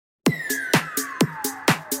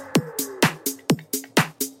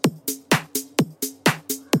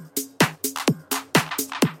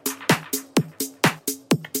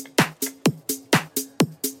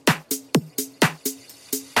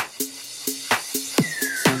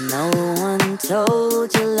No one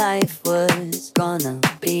told you life was gonna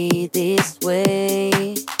be this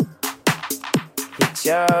way. Your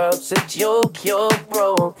job's a joke, you're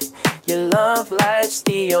broke. Your love life's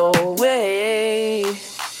the old way.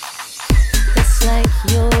 It's like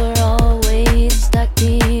you're always stuck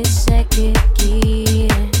in second gear.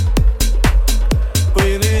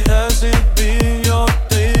 When it hasn't been your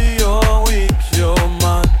day, your week, your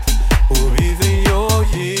month, or even your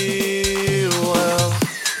year, well,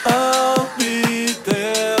 I'll be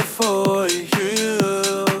there for you.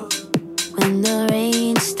 When the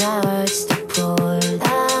rain starts to pour,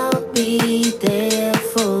 I'll be there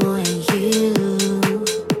for you.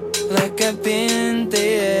 Like I've been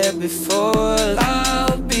there before,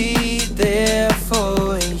 I'll be there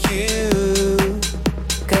for you.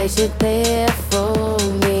 'Cause you're there for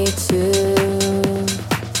me too.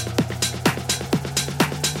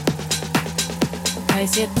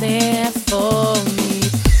 'Cause you're there for me.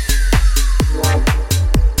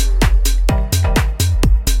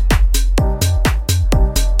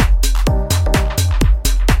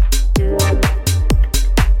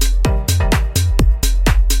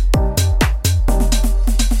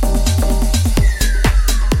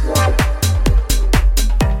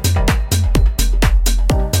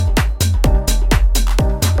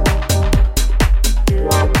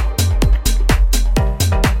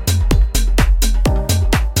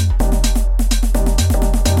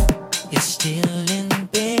 You're still in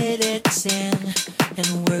bed at 10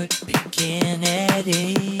 and work begin at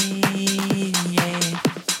 8. Yeah.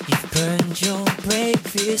 You've burned your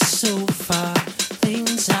breakfast so far,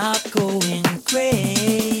 things are going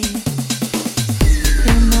great.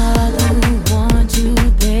 Your mother warned you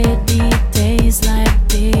there'd be days like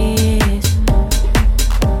this,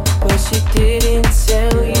 But she didn't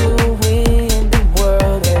tell you when the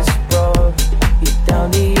world has brought you down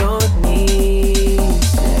to your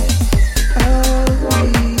knees. I'll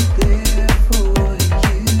be there for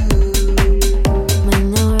you. when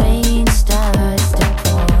the rain starts to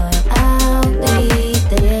pour. I'll be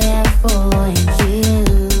there for you.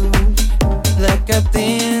 Like I've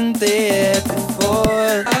been there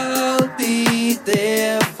before, I'll be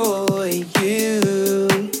there for you.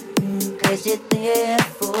 'Cause you're there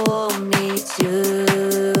for me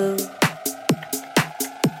too.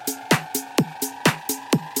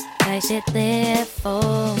 'Cause you're there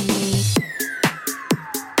for me.